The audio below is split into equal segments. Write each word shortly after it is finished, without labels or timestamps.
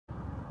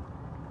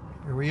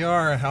Here we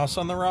are, a house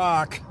on the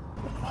rock.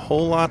 A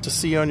whole lot to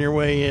see on your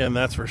way in,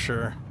 that's for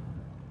sure.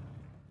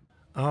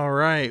 All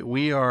right,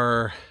 we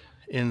are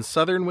in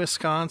southern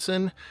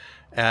Wisconsin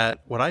at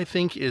what I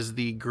think is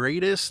the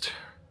greatest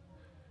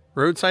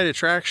roadside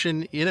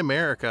attraction in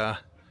America.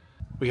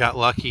 We got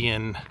lucky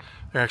and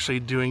they're actually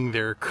doing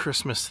their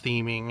Christmas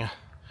theming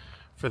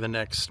for the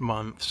next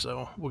month,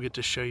 so we'll get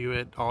to show you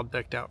it all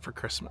decked out for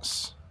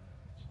Christmas.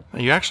 Now,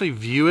 you actually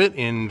view it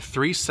in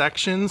 3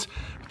 sections,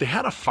 but they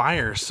had a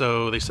fire,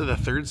 so they said the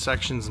 3rd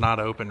section's not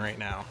open right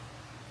now.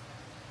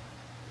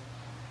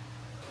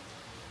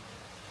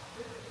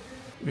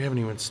 We haven't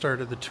even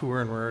started the tour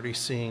and we're already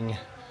seeing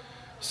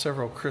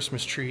several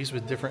Christmas trees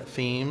with different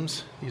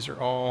themes. These are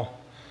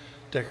all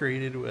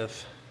decorated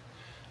with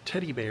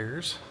teddy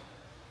bears.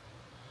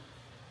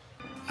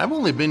 I've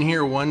only been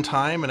here one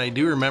time, and I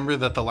do remember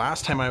that the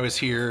last time I was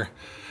here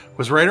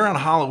was right around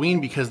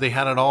Halloween because they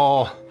had it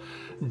all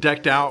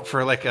decked out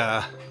for like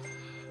a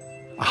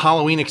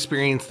Halloween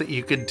experience that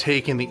you could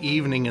take in the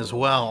evening as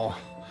well.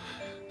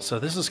 So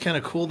this is kind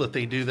of cool that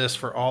they do this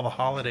for all the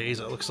holidays,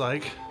 it looks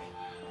like.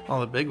 All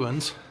the big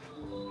ones.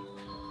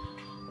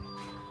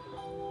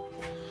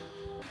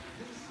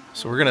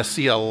 So we're gonna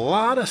see a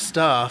lot of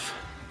stuff.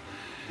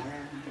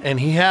 And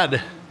he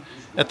had,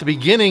 at the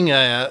beginning,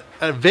 a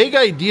vague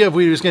idea of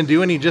what he was gonna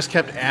do, and he just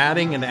kept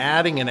adding and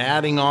adding and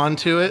adding on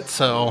to it.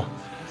 So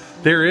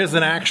there is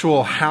an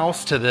actual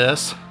house to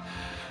this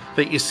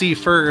that you see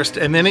first,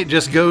 and then it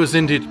just goes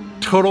into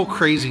total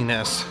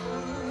craziness.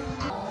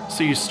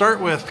 So you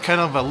start with kind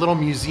of a little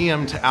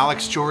museum to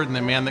Alex Jordan,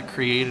 the man that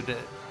created it.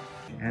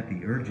 At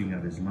the urging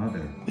of his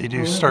mother. They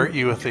do start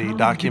you with a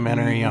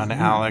documentary on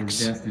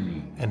Alex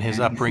and his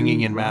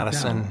upbringing in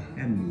Madison.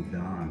 And moved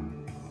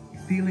on.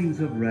 Feelings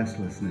of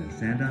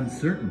restlessness and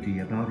uncertainty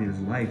about his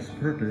life's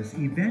purpose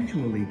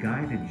eventually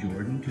guided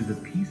Jordan to the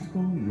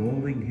peaceful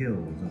rolling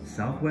hills of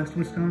southwest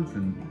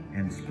Wisconsin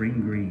and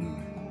Spring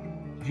Green.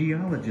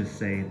 Geologists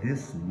say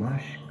this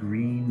lush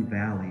green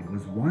valley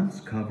was once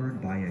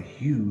covered by a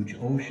huge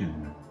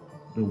ocean.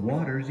 The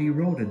waters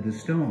eroded the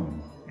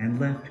stone and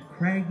left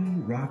craggy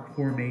rock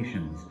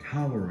formations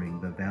towering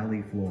the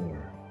valley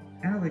floor.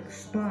 Alex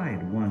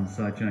spied one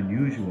such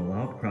unusual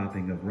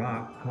outcropping of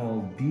rock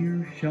called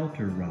Deer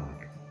Shelter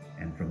Rock,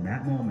 and from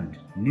that moment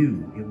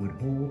knew it would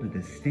hold a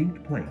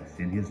distinct place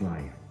in his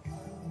life.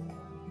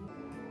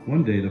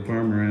 One day the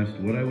farmer asked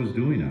what I was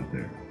doing out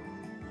there.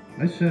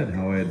 I said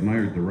how I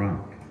admired the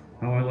rock,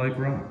 how I like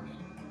rocks.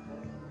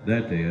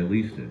 That day I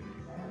leased it,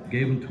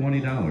 gave him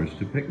 $20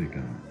 to picnic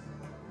on.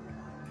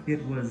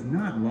 It was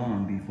not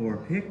long before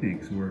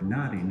picnics were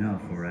not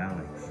enough for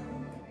Alex.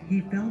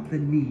 He felt the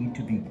need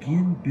to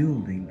begin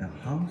building the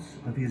house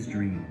of his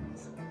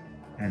dreams.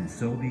 And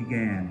so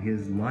began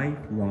his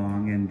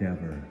lifelong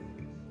endeavor.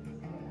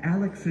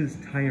 Alex's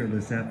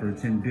tireless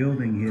efforts in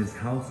building his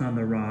house on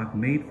the rock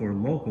made for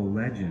local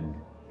legend.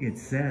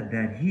 It's said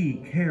that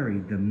he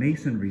carried the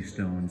masonry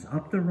stones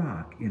up the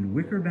rock in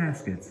wicker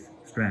baskets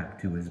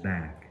strapped to his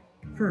back.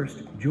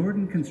 First,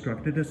 Jordan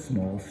constructed a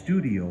small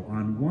studio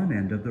on one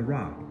end of the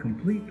rock,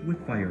 complete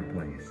with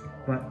fireplace,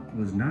 but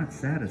was not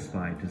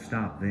satisfied to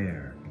stop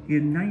there.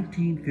 In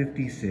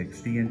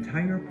 1956, the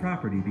entire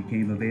property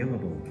became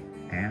available,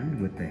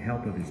 and with the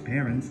help of his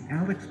parents,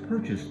 Alex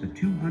purchased the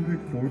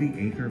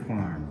 240-acre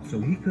farm so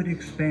he could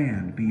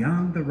expand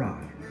beyond the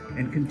rock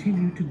and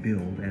continue to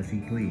build as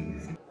he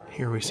pleased.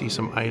 Here we see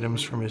some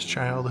items from his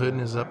childhood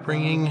and his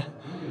upbringing,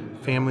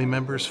 family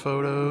members'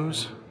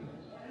 photos.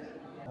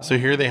 So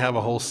here they have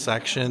a whole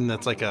section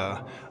that's like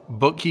a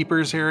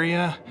bookkeeper's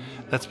area.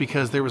 That's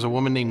because there was a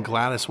woman named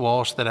Gladys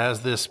Walsh that,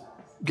 as this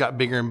got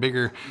bigger and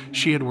bigger,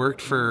 she had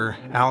worked for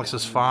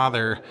Alex's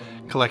father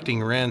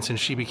collecting rents, and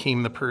she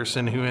became the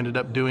person who ended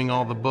up doing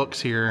all the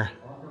books here.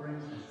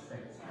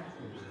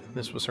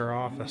 This was her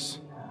office.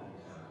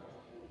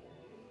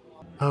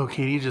 Oh,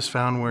 Katie just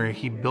found where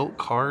he built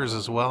cars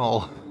as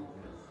well.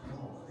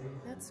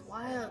 That's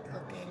wild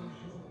looking.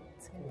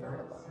 It's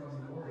convertible.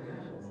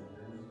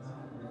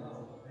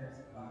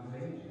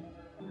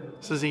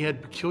 Says he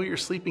had peculiar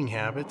sleeping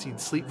habits. He'd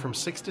sleep from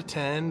 6 to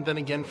 10, then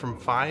again from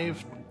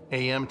 5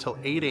 a.m. till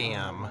 8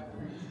 a.m.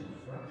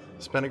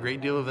 Spent a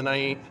great deal of the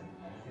night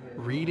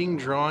reading,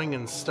 drawing,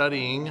 and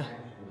studying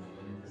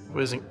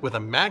with a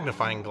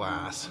magnifying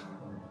glass.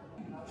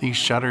 These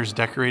shutters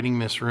decorating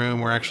this room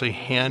were actually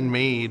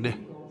handmade,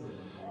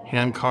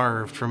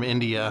 hand-carved from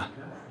India.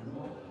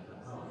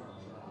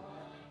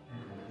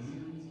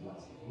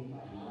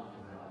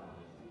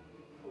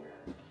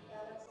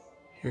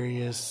 Here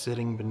he is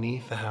sitting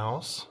beneath the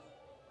house.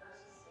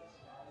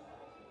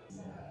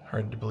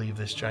 Hard to believe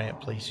this giant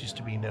place used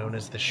to be known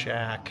as the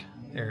Shack.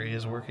 There he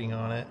is working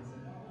on it.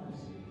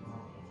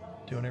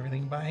 Doing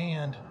everything by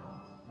hand.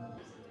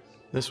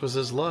 This was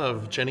his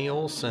love, Jenny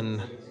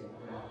Olson.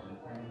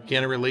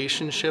 Began a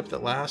relationship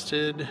that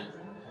lasted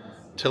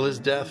till his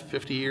death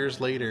 50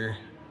 years later.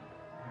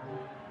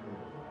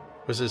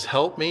 Was his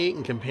helpmate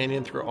and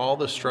companion through all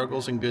the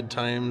struggles and good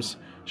times.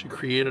 She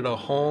created a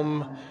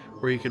home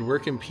where he could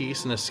work in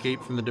peace and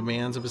escape from the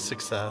demands of his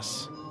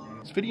success.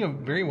 This video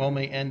very well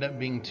may end up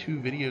being 2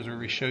 videos where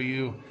we show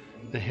you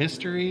the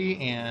history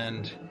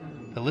and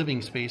the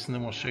living space, and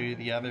then we'll show you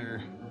the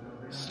other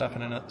stuff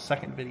in a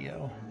second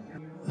video.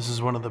 This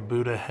is one of the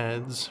Buddha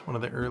heads, one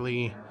of the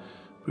early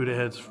Buddha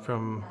heads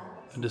from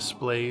the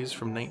displays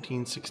from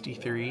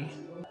 1963.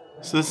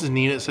 So this is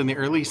neat. It said in the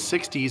early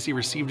 60s he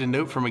received a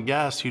note from a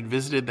guest who'd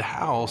visited the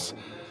house.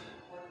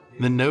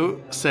 The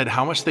note said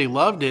how much they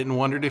loved it and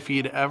wondered if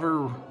he'd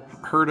ever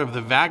heard of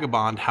The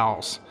Vagabond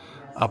House,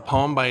 a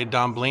poem by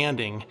Don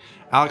Blanding.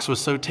 Alex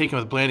was so taken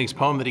with Blanding's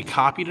poem that he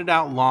copied it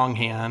out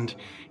longhand,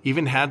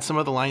 even had some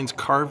of the lines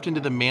carved into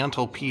the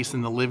mantelpiece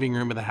in the living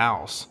room of the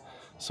house.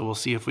 So we'll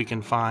see if we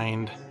can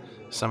find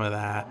some of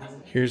that.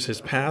 Here's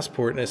his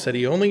passport, and it said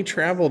he only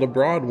traveled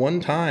abroad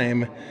one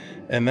time,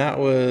 and that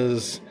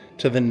was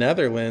to the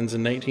Netherlands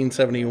in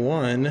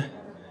 1971,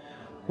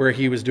 where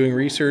he was doing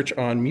research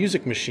on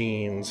music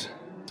machines.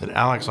 That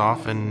Alex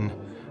often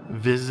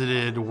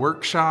visited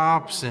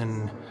workshops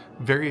and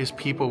various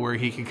people where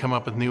he could come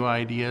up with new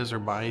ideas or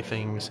buy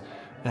things.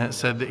 And it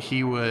said that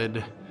he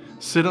would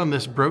sit on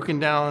this broken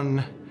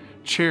down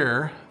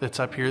chair that's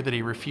up here that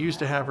he refused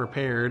to have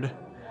repaired,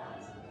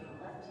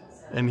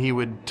 and he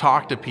would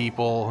talk to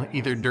people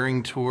either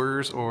during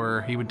tours,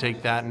 or he would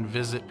take that and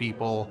visit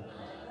people,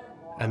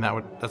 and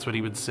that's what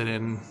he would sit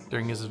in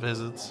during his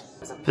visits.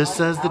 This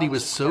says that he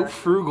was so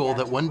frugal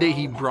that one day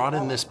he brought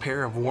in this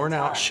pair of worn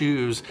out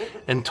shoes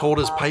and told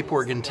his pipe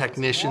organ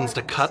technicians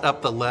to cut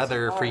up the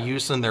leather for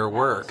use in their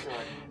work,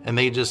 and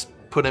they just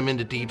put him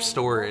into deep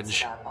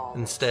storage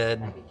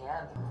instead.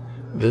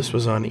 This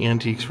was on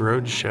Antiques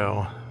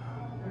Roadshow.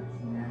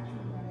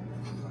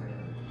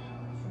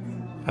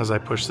 As I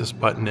push this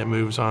button, it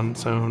moves on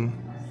its own.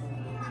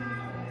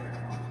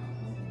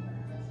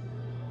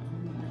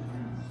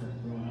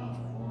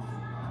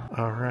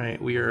 All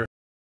right, we are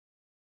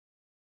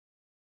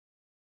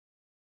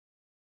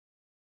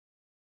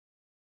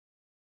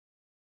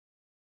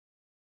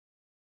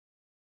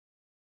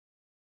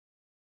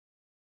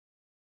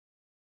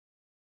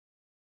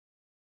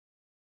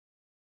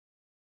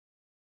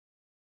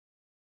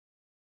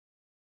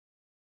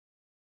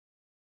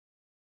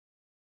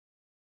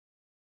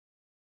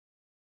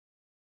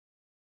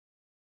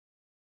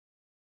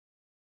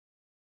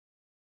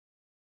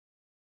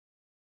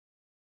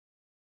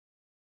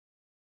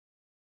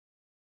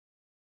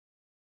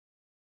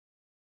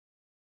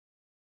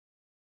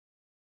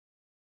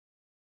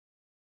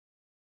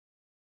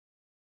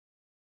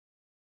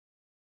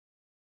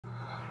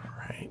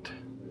right.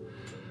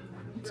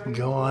 Let's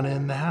go on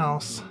in the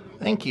house.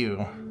 Thank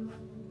you.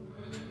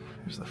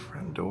 Here's the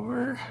front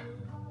door.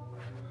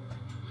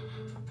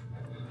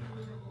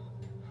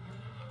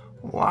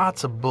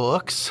 Lots of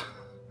books.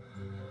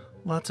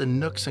 Lots of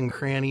nooks and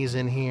crannies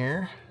in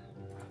here.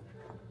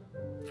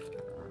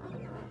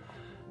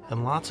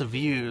 And lots of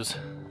views.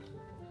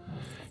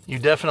 You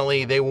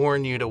definitely, they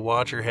warn you to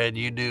watch your head.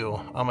 You do.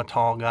 I'm a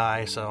tall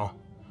guy, so.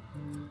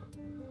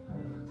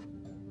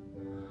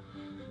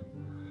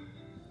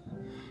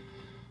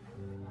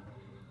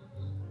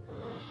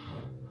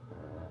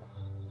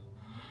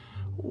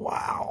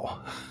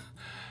 Wow.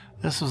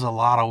 This was a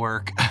lot of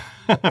work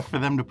for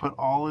them to put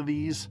all of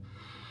these.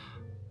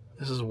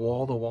 This is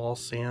wall-to-wall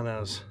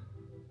Santas.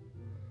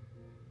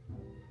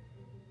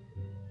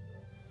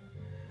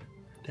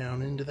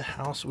 Down into the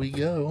house we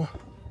go.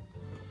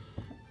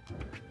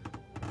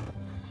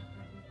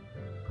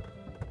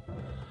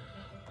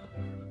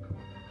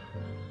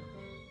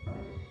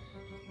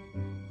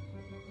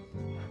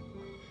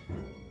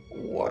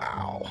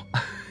 Wow.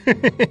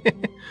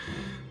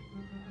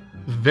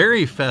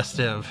 Very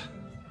festive.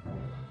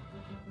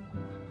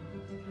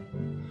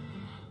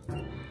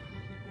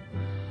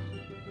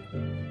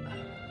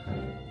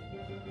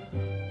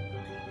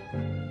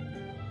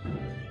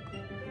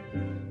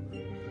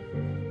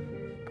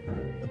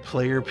 The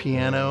player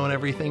piano and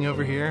everything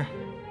over here.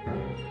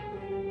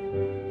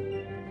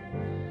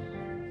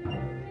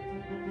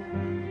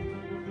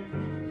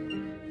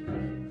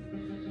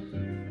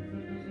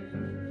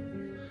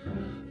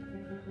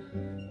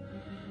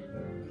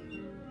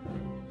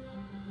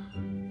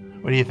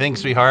 What do you think,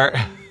 sweetheart?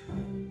 I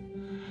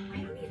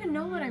don't even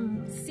know what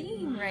I'm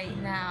seeing right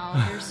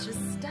now. There's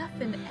just stuff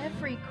in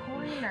every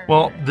corner.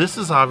 Well, this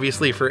is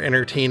obviously for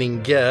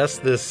entertaining guests,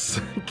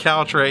 this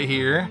couch right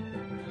here.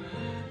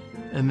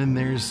 And then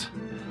there's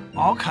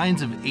all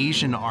kinds of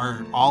Asian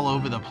art all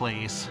over the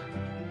place.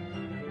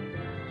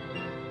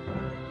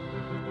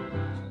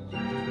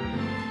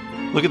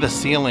 Look at the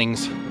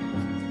ceilings.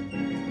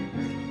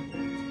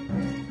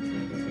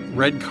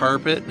 Red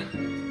carpet.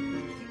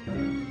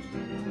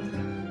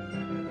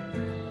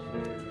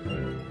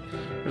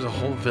 There's a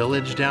whole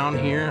village down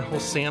here, whole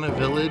Santa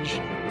village.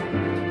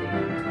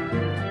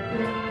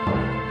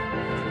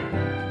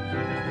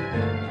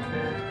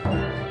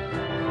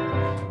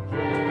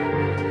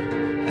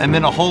 And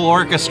then a whole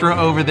orchestra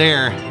over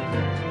there.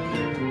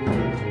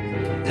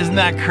 Isn't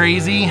that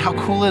crazy? How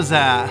cool is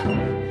that?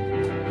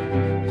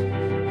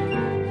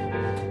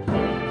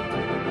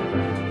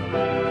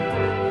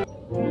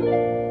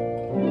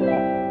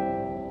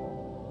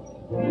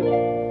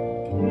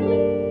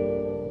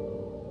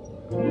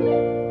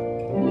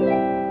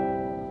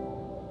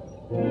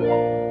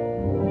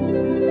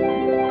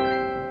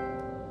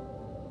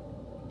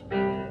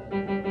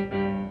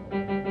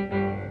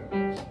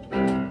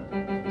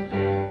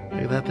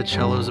 The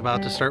cello's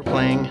about to start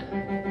playing.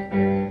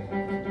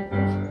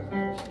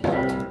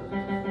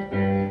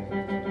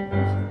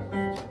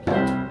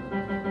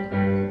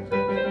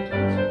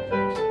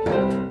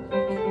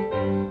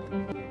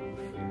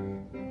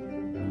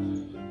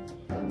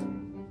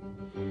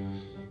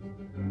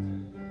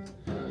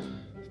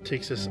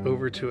 Takes us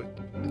over to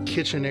a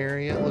kitchen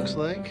area, it looks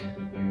like.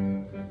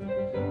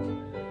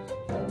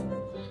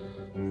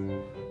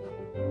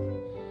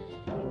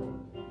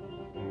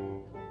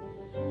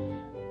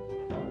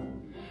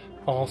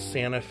 All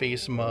Santa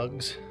face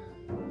mugs.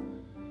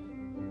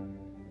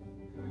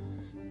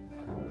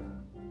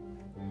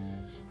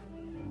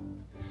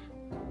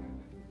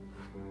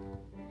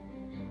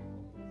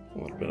 A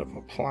little bit of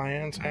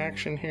appliance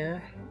action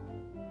here.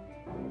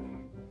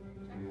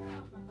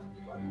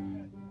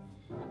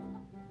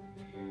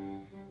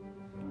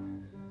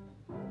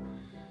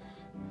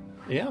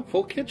 Yeah,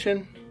 full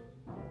kitchen.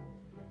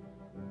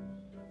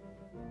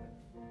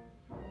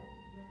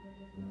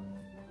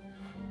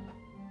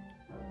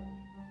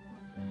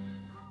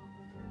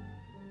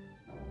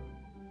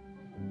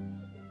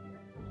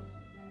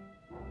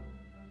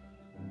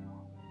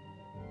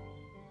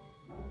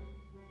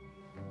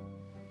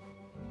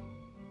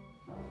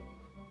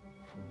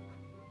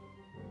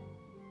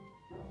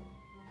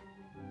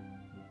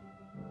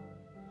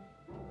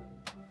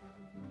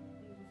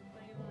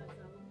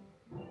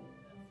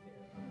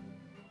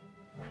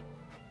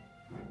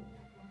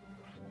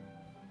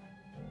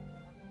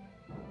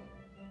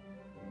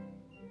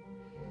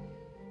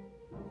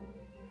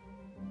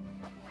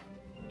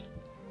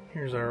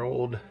 Here's our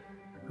old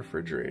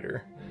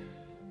refrigerator.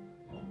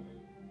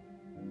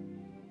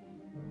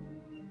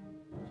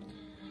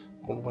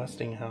 Old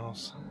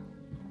Westinghouse.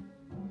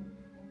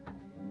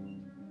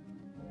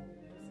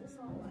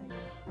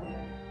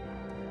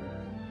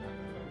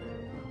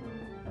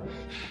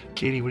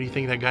 Katie, what do you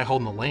think of that guy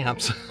holding the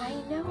lamps? I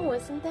know,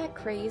 isn't that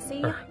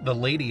crazy? Or the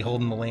lady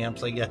holding the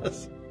lamps, I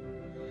guess.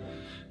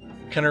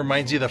 Kind of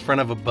reminds you of the front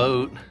of a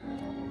boat.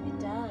 It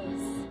does.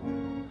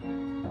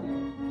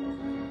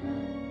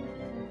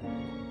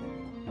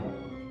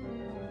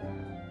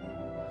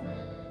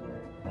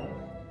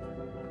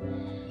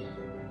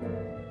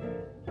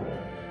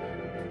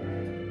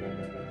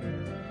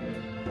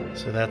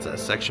 So that's a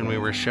section we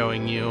were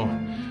showing you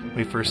when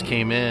we first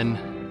came in.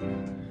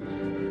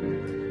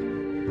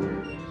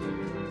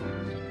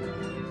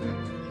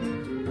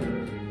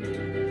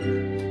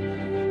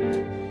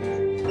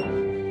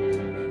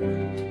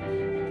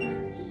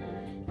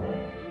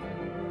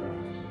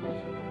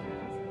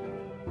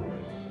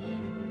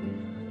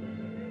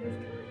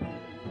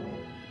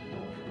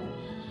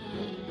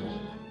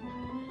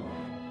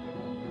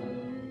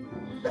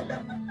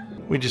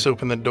 We just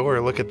opened the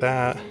door, look at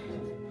that.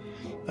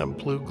 That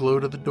blue glow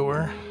to the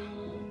door.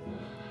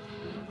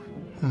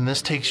 And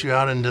this takes you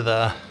out into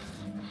the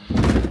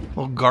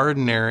little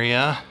garden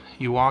area.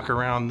 You walk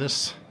around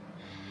this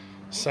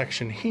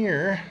section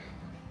here,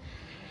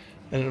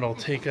 and it'll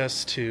take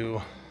us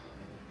to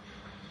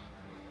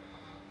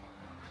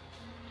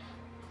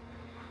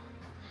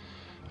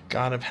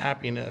God of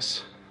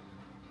Happiness.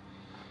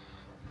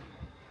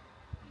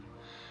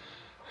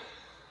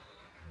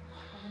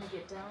 I'm gonna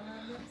get down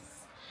on this.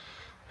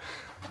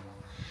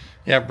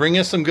 Yeah, bring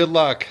us some good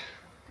luck.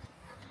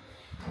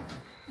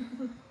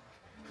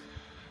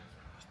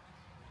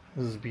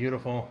 This is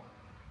beautiful.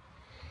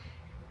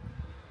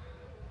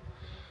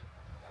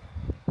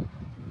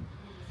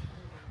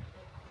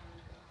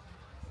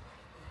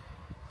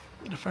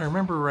 If I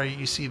remember right,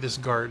 you see this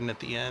garden at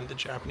the end, the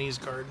Japanese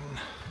garden.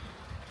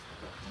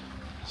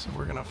 So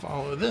we're gonna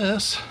follow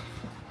this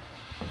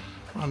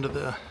onto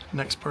the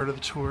next part of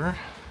the tour.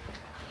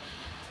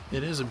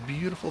 It is a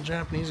beautiful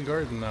Japanese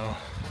garden though.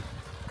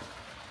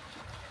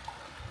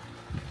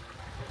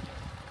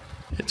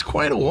 It's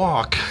quite a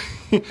walk.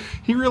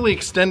 He really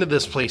extended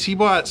this place. He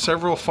bought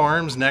several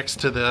farms next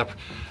to the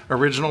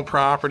original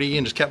property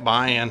and just kept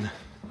buying.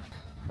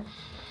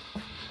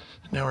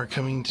 Now we're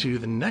coming to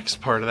the next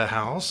part of the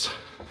house.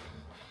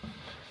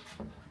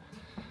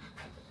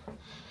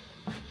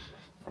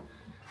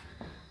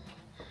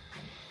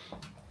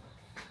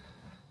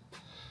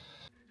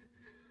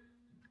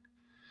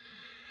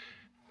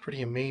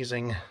 Pretty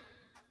amazing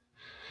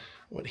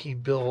what he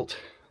built.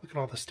 Look at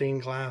all the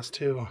stained glass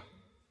too.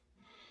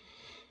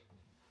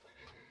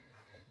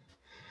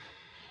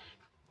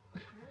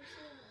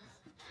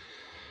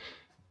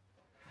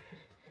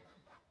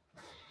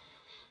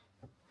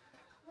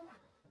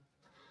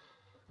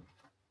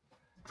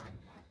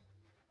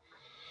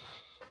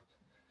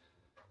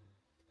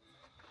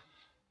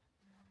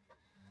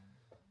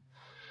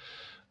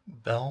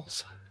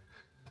 Bells.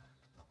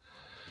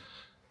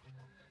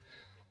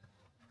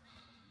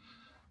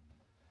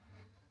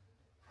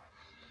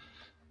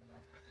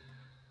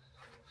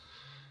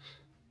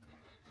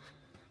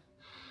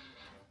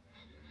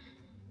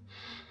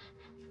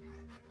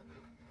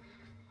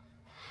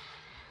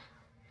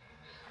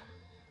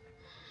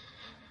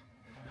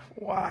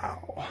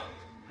 Wow.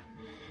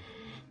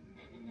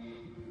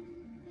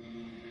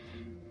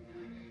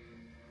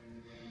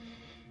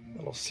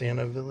 Little Little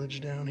Santa village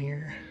down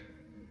here.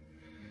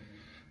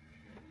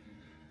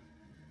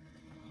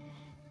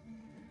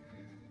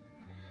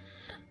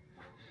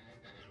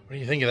 What do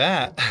you think of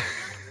that?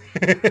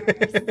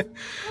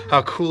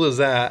 How cool is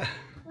that?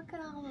 Look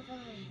at all of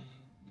them.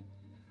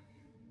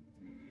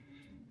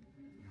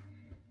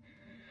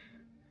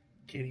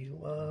 Katie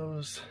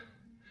loves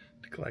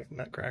to collect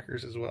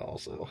nutcrackers as well,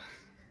 so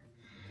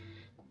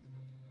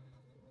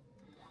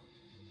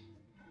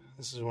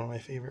this is one of my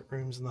favorite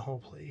rooms in the whole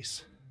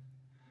place.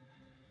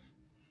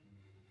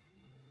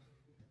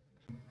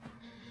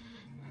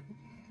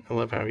 I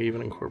love how he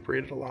even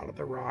incorporated a lot of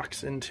the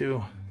rocks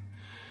into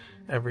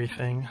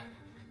everything.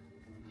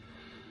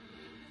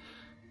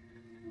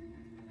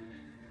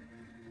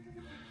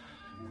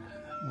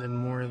 Then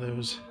more of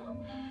those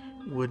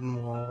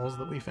wooden walls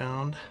that we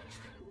found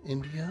from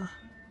India.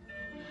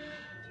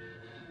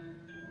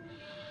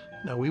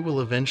 Now we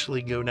will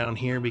eventually go down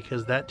here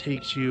because that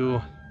takes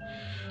you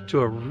to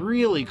a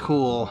really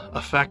cool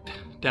effect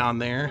down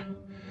there.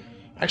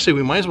 Actually,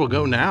 we might as well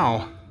go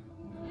now.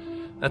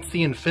 That's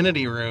the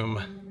infinity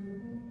room.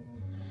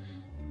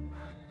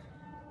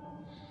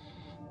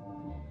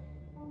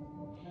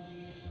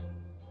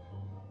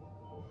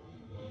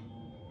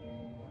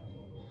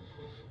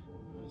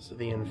 So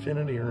the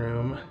infinity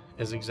room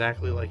is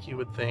exactly like you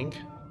would think,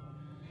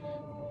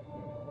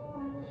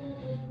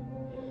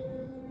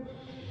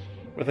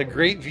 with a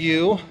great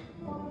view.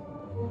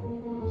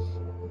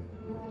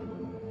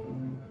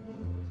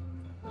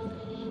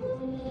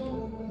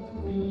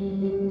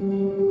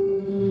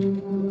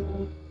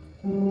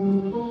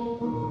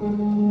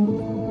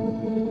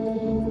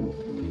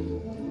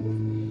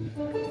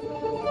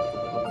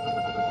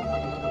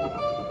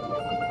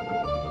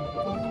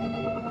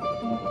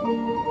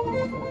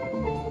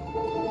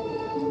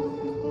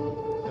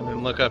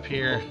 Look up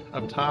here,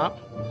 up top,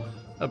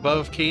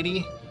 above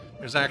Katie.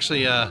 There's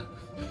actually a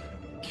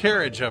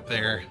carriage up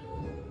there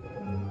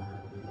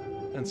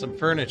and some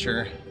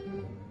furniture.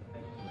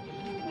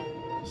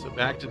 So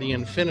back to the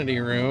infinity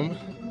room.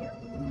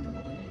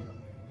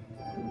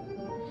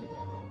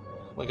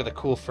 Look at the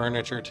cool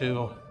furniture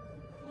too.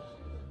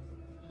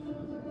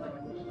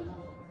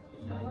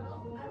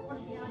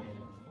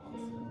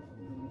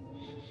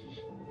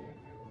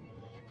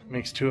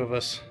 Makes two of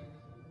us.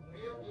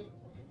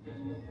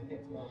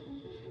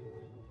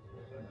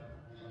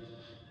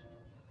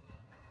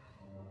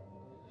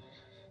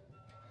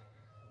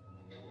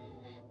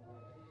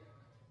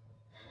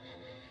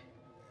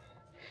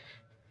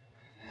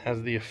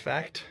 Has the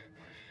effect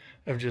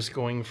of just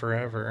going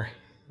forever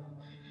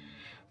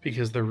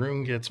because the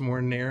room gets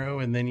more narrow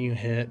and then you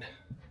hit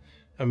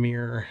a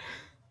mirror.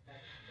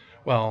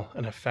 Well,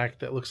 an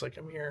effect that looks like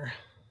a mirror.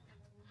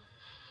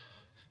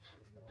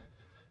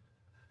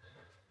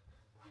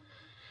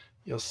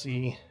 You'll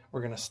see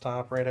we're going to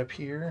stop right up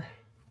here.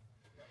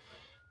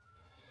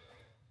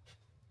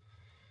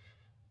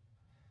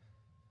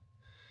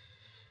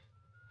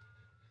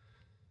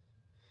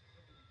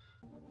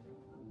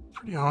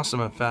 Pretty awesome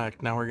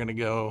effect. Now we're going to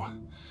go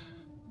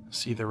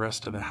see the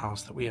rest of the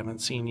house that we haven't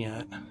seen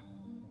yet.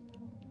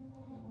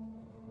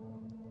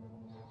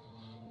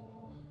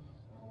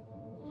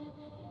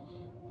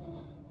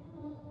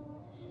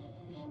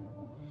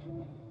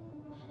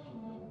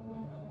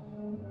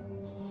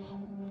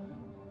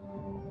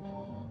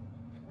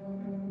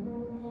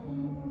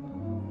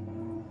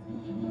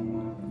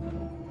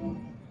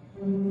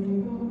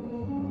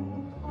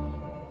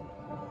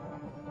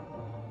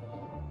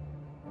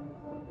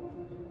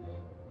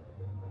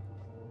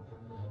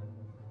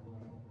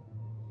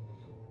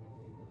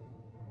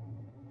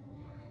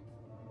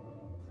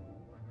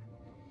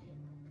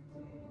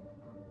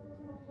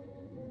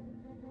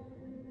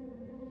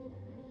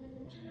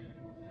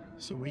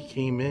 So we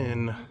came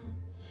in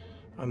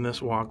on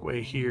this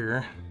walkway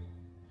here.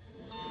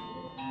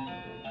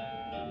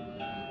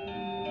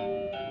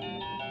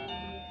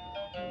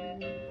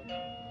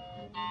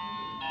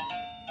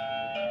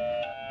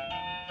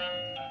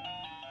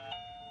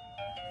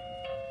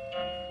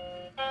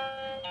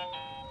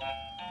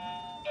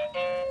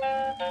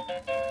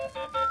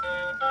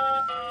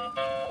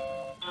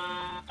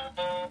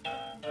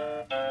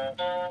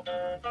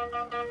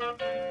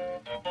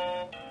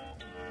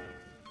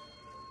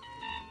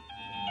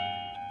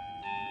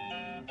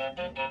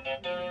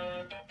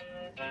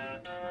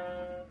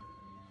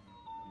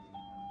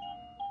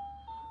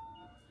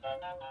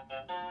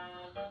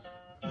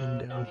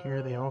 And down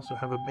here they also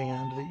have a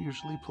band that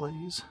usually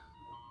plays.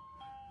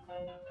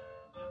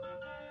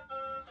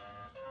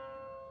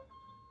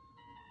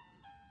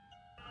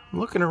 I'm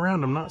looking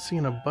around, I'm not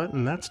seeing a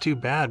button. That's too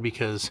bad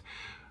because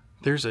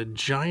there's a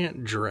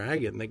giant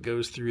dragon that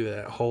goes through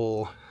that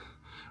whole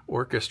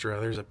orchestra.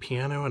 There's a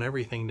piano and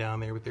everything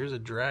down there, but there's a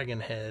dragon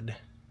head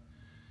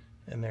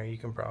in there you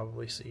can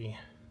probably see.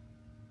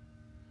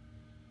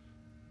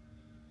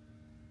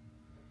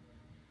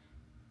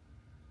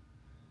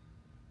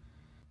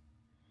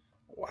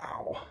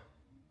 Wow.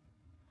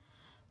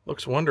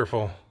 Looks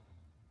wonderful.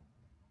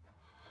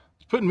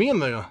 It's putting me in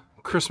the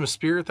Christmas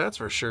spirit, that's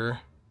for sure.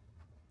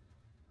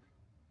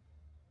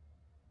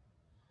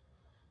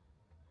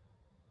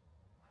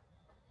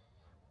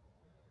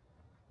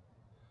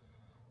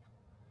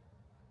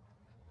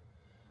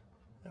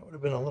 would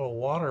have been a little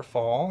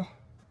waterfall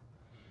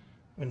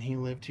when he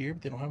lived here,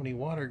 but they don't have any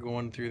water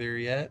going through there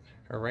yet,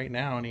 or right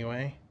now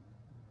anyway.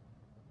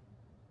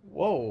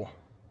 Whoa.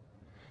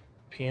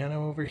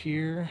 Piano over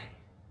here.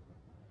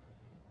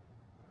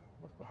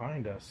 What's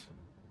behind us?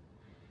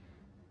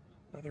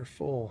 Another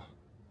full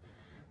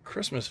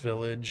Christmas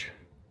village.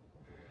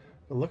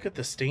 But look at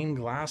the stained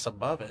glass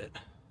above it.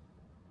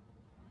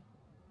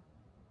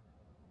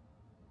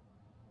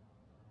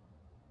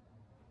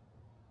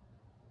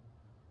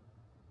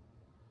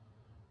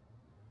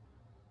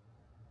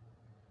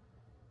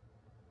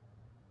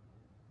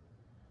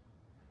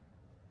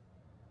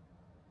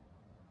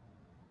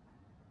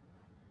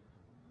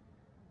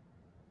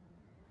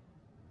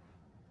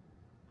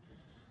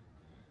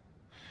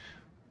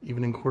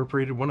 Even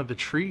incorporated one of the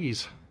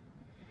trees,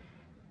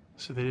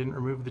 so they didn't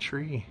remove the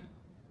tree.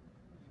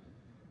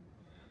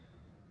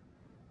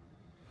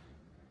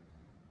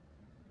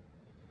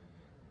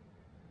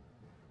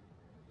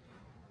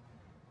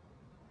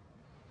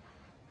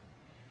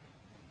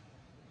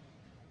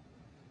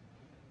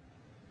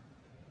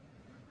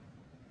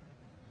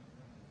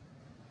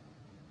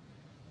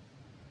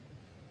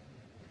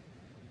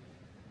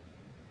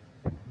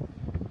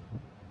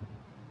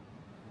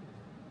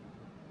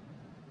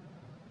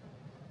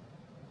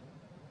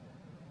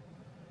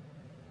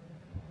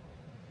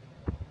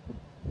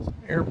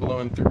 Air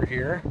blowing through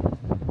here.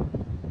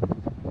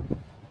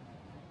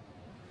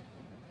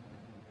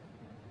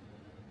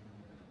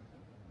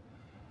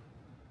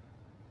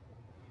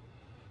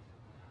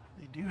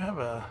 They do have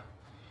a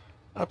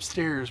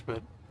upstairs,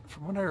 but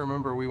from what I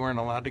remember, we weren't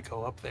allowed to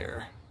go up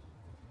there.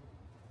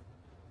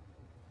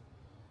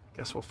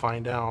 Guess we'll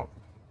find out.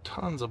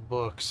 Tons of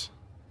books.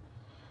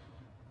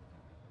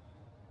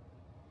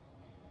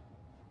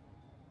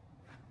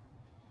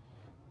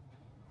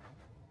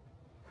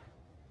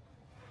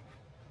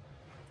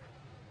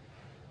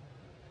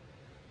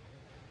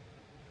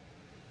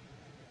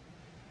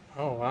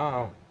 Oh,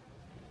 wow.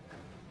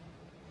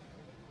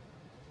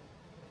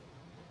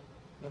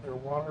 Another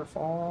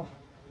waterfall.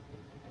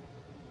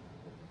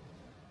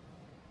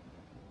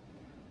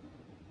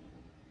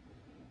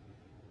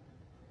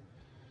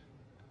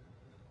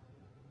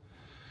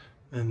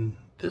 And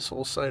this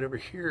whole side over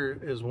here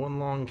is one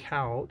long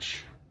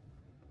couch.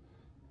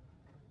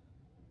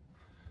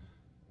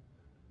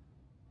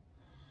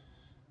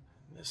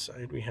 This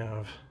side we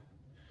have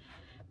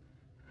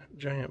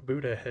giant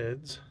Buddha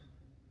heads.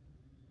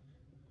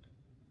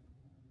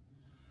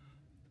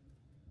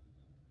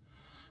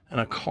 And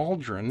a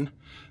cauldron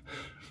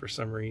for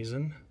some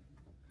reason.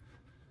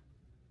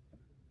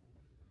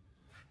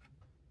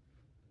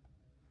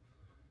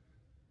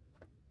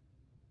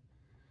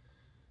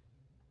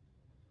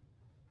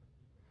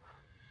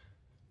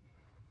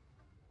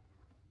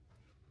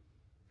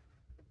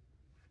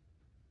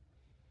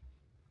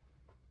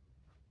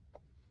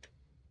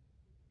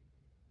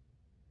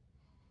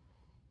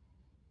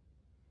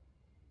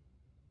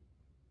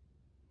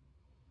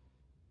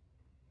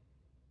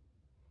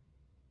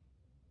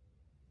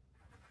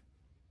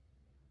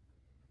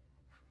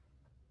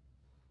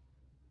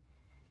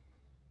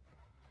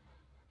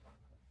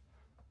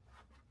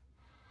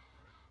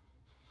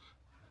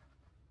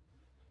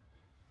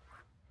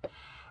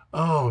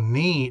 Oh,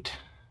 neat.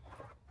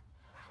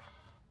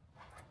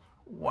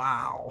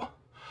 Wow.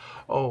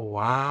 Oh,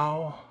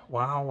 wow.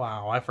 Wow,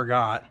 wow. I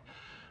forgot.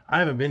 I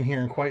haven't been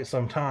here in quite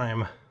some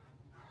time.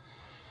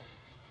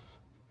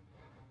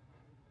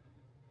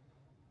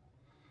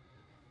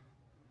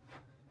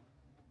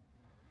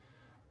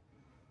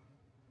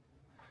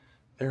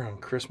 They're on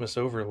Christmas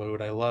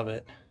overload. I love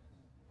it.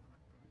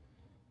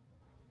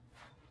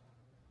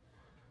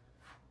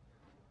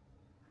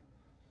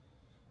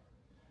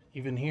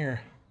 Even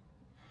here,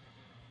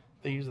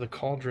 they use the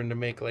cauldron to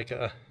make like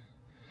a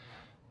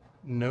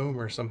gnome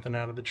or something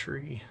out of the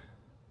tree.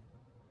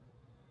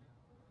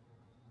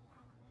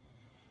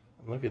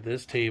 Look at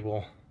this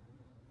table.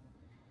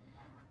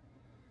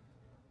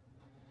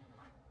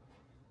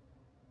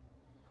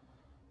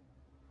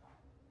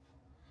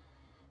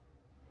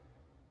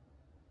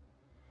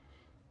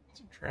 It's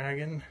a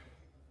dragon.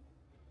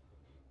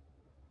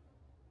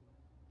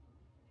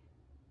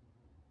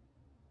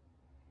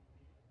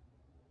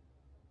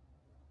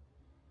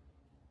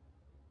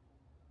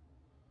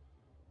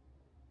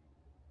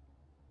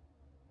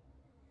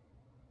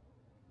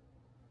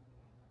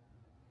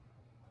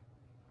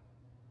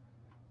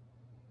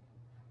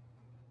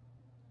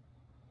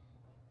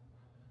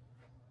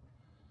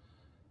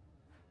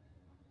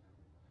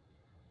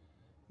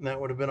 And that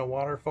would have been a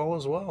waterfall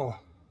as well.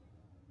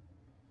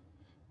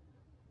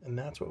 And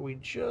that's what we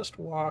just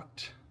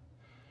walked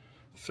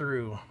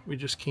through. We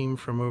just came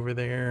from over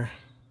there,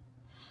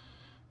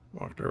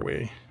 walked our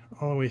way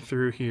all the way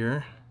through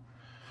here.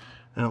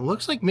 And it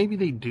looks like maybe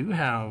they do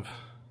have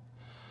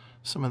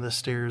some of the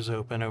stairs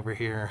open over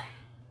here.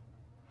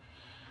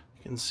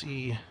 You can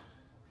see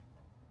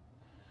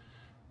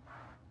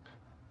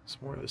some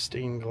more of the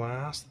stained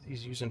glass that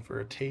he's using for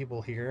a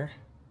table here.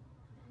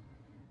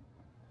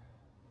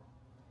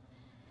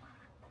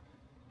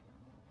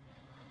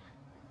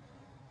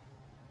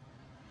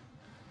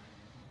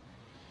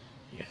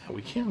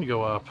 We can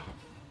go up.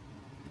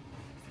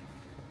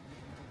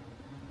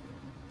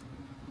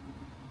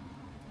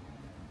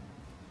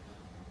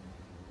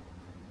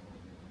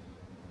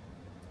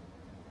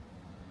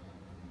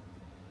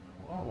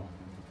 Whoa.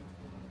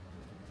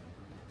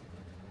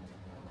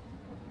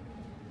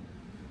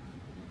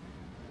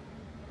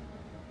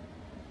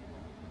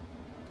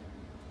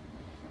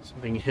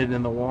 Something hidden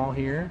in the wall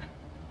here.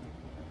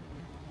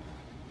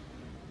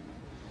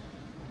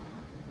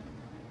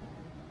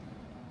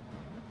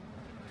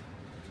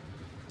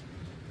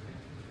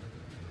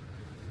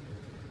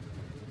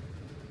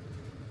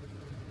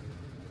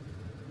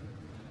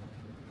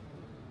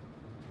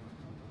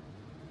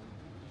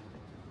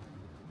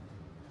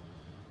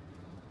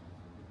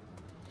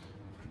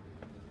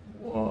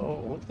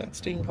 Whoa, look at that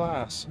stained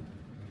glass.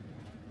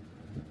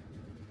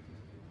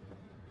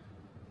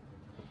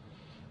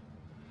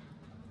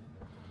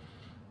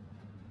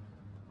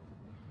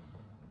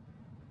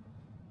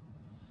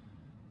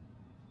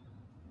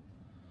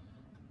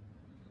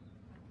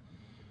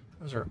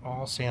 Those are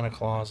all Santa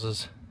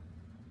Clauses.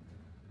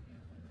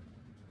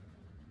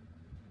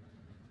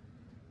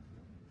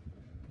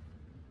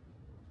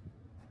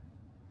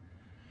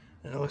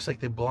 And it looks like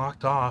they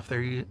blocked off.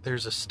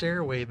 There's a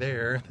stairway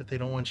there that they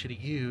don't want you to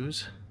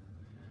use.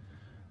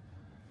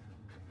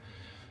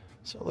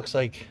 So it looks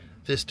like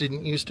this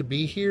didn't used to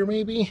be here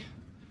maybe.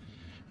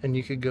 And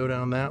you could go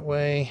down that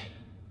way.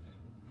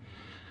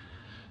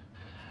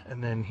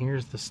 And then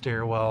here's the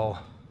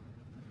stairwell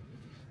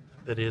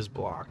that is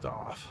blocked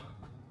off.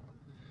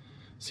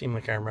 Seemed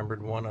like I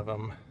remembered one of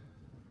them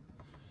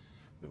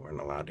we weren't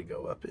allowed to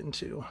go up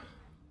into.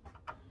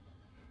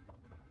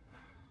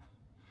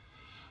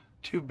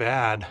 Too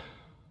bad.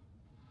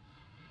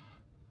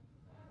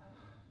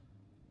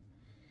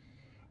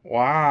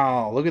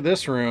 Wow, look at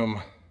this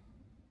room.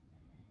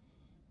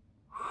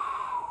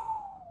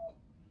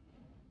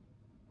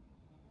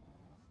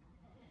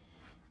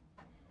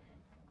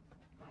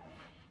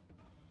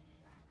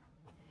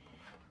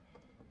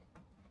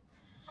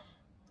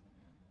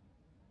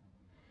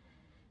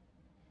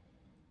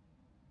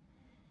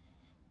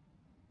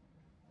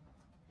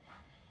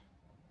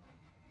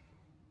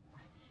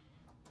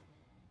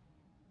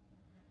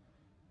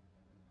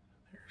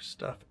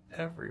 Stuff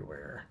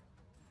everywhere.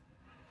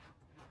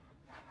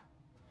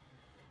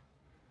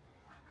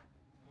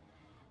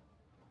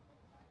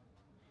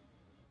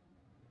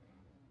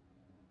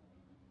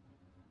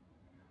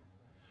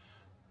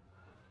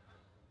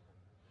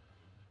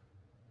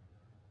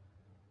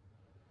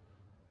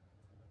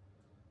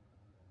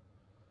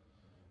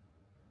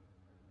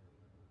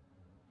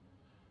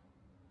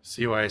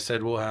 See why I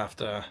said we'll have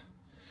to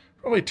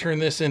probably turn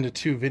this into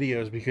 2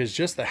 videos, because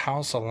just the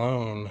house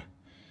alone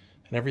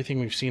and everything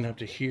we've seen up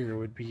to here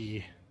would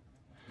be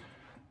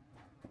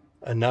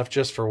enough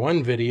just for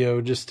one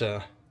video, just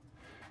to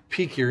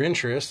pique your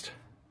interest.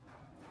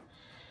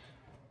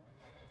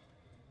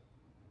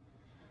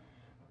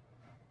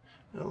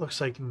 It looks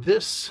like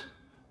this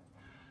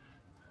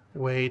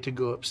way to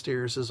go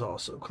upstairs is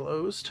also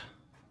closed.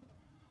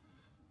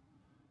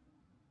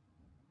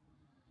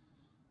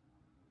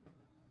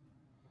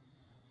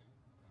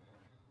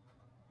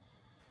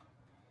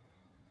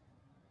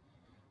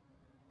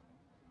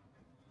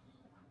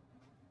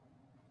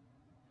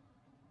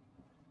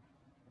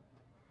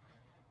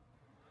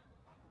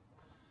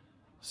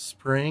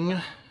 Spring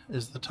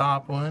is the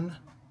top one,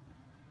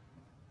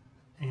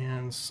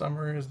 and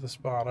summer is this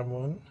bottom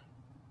one.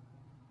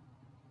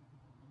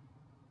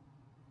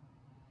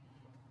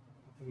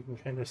 You can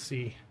kind of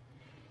see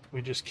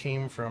we just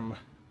came from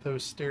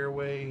those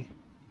stairway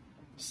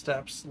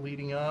steps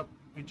leading up.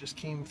 We just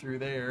came through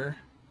there.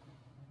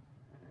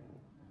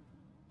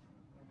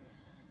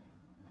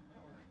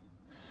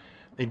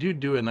 They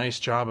do a nice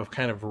job of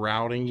kind of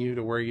routing you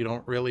to where you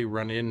don't really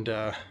run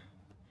into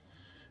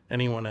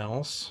anyone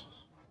else.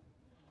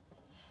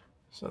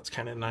 So that's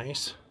kind of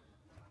nice.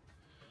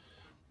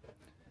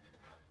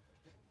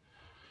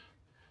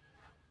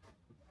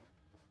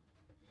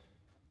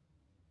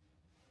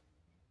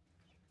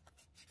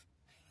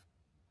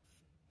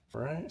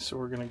 All right, so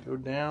we're gonna go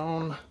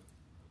down.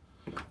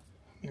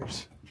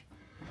 There's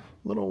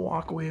a little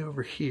walkway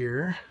over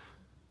here,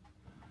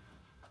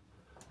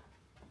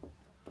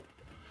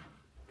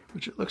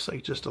 which it looks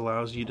like just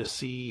allows you to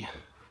see.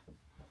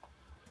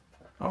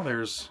 Oh,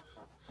 there's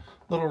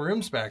little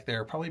rooms back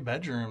there, probably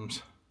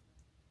bedrooms.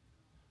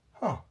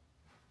 Huh.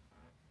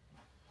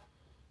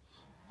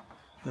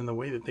 Then the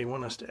way that they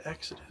want us to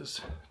exit is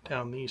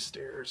down these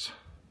stairs.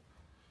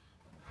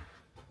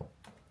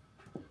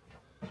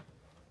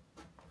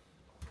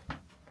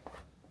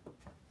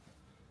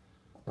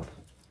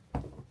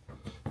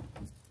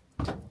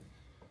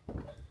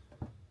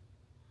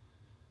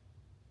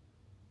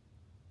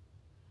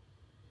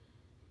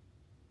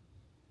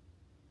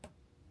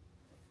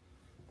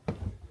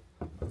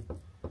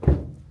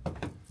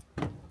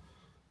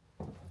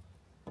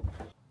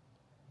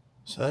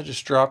 So that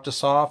just dropped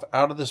us off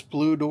out of this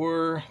blue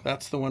door.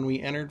 That's the one we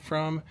entered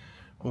from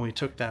when we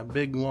took that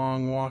big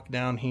long walk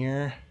down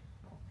here.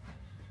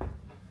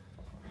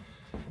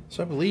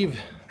 So I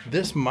believe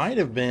this might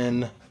have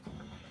been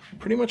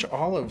pretty much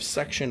all of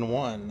section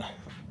 1.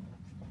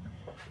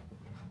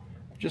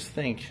 Just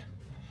think,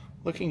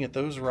 looking at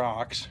those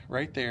rocks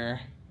right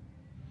there,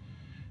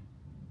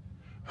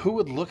 who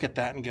would look at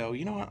that and go,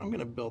 you know what, I'm going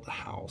to build a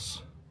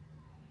house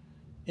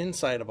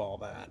inside of all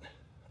that?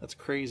 That's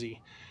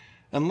crazy.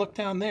 And look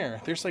down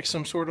there. There's like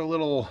some sort of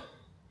little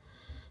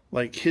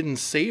like hidden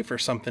safe or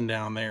something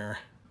down there.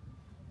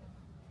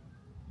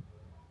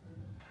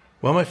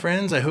 Well, my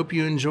friends, I hope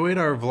you enjoyed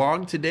our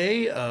vlog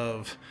today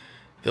of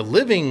the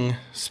living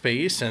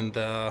space and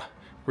the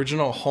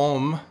original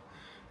home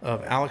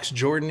of Alex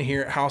Jordan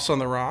here at House on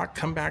the Rock.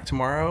 Come back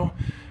tomorrow.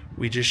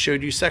 We just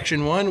showed you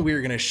section 1.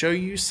 We're going to show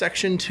you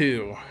section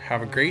 2.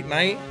 Have a great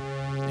night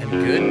and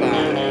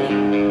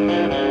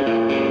goodbye.